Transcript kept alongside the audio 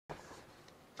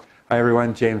Hi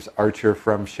everyone, James Archer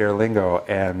from ShareLingo,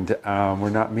 and we're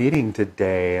not meeting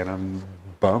today, and I'm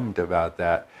bummed about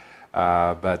that.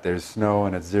 But there's snow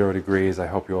and it's 0 degrees. I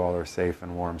hope you all are safe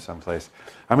and warm someplace.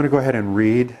 I'm going to go ahead and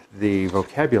read the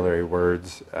vocabulary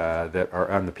words that are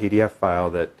on the PDF file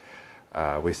that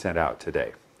we sent out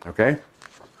today. Okay?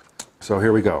 So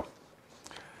here we go.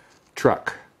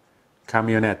 Truck,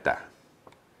 camioneta,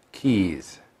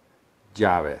 keys,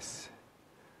 llaves,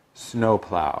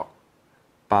 snowplow,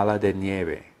 pala de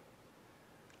nieve,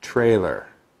 trailer,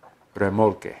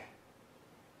 remolque,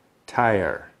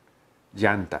 tire,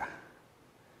 llanta,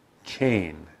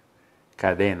 chain,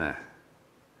 cadena,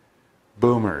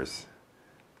 boomers,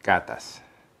 gatas,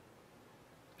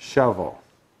 shovel,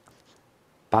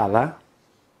 pala,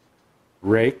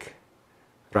 rake,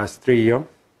 rastrillo,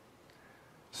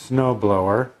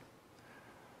 snowblower,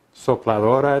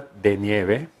 sopladora de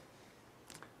nieve,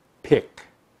 pick,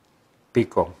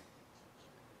 pico,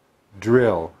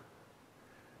 drill,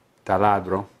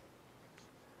 taladro,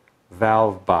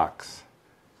 valve box,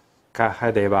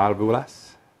 caja de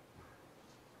válvulas,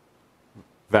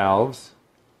 valves,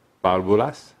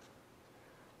 válvulas,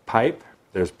 pipe,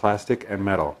 there's plastic and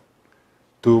metal,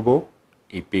 tubo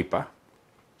y pipa,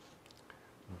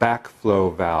 backflow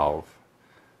valve,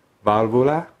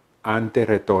 válvula ante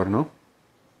retorno,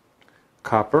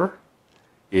 copper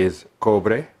is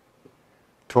cobre,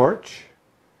 torch,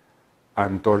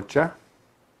 antorcha,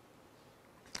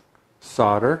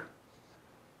 solder,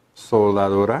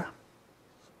 soldadura,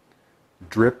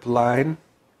 drip line,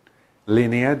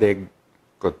 línea de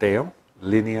goteo,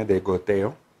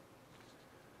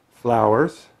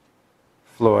 flowers,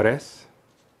 flores,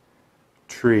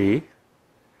 tree,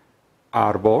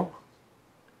 árbol,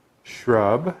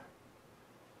 shrub,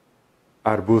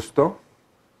 arbusto,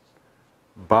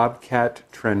 bobcat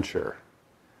trencher,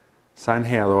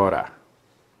 zanjeadora,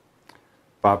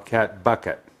 bobcat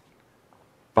bucket,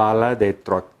 pala de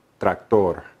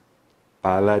tractor,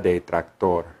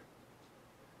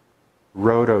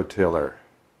 rototiller,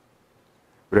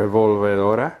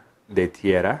 revolvedora de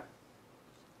tierra,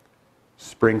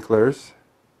 sprinklers,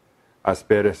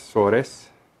 aspersores,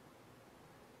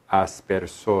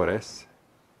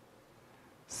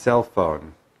 cell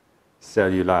phone,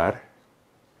 celular,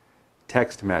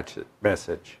 text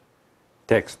message,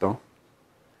 texto,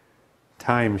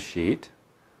 timesheet,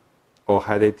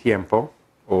 hoja de tiempo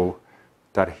o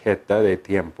tarjeta de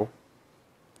tiempo,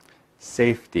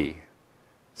 safety,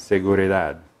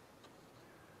 seguridad,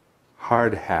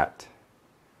 hard hat,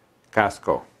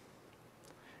 casco,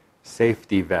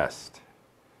 safety vest,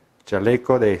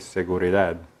 chaleco de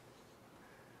seguridad,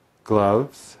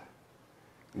 gloves,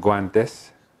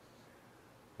 guantes,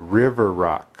 river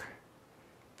rock,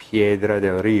 piedra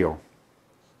del río,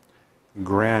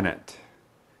 granite,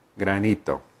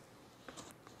 granito,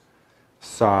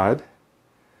 sod,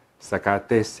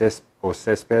 zacate o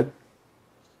césped,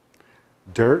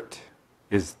 dirt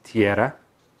is tierra,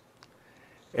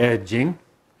 edging,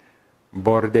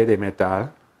 borde de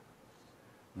metal,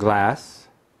 glass,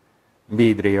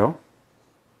 vidrio,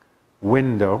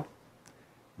 window,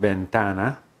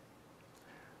 ventana,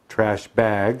 trash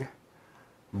bag,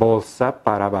 bolsa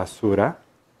para basura,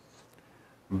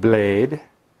 blade,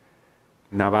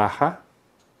 navaja,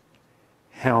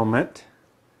 helmet,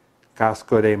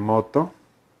 casco de moto,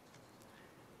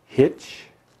 hitch,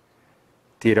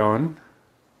 tirón,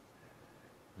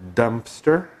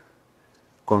 dumpster,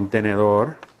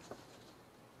 contenedor,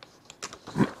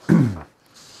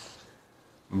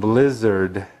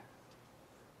 blizzard,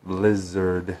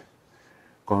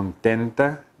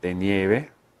 contenta de nieve,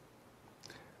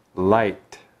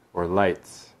 light or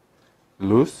lights,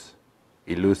 luz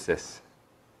y luces,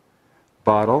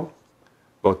 bottle,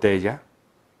 botella,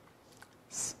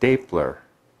 stapler,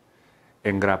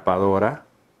 engrapadora,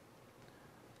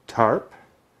 tarp,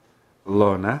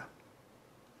 lona,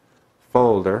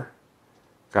 folder,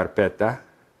 carpeta,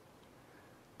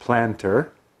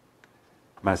 planter,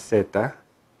 maceta,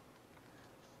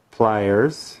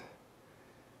 pliers,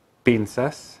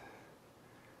 pinzas,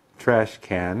 trash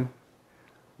can,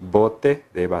 bote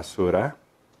de basura,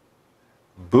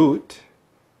 boot,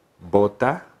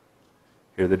 bota,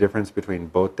 hear the difference between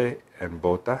bote and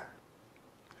bota,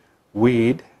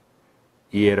 weed,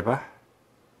 hierba,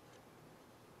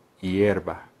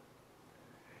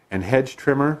 and hedge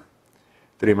trimmer,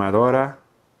 trimadora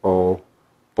o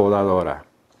podadora.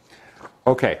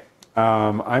 Okay,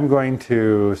 I'm going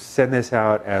to send this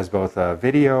out as both a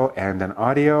video and an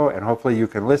audio, and hopefully you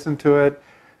can listen to it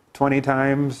 20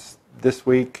 times this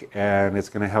week, and it's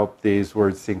going to help these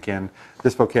words sink in.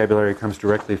 This vocabulary comes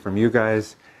directly from you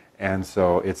guys, and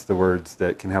so it's the words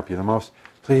that can help you the most.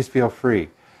 Please feel free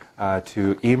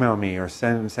to email me or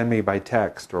send me by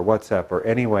text or WhatsApp or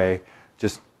any way.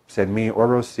 Just send me or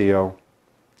Rocio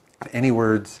any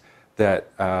words that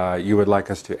you would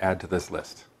like us to add to this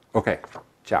list. Okay,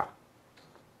 ciao.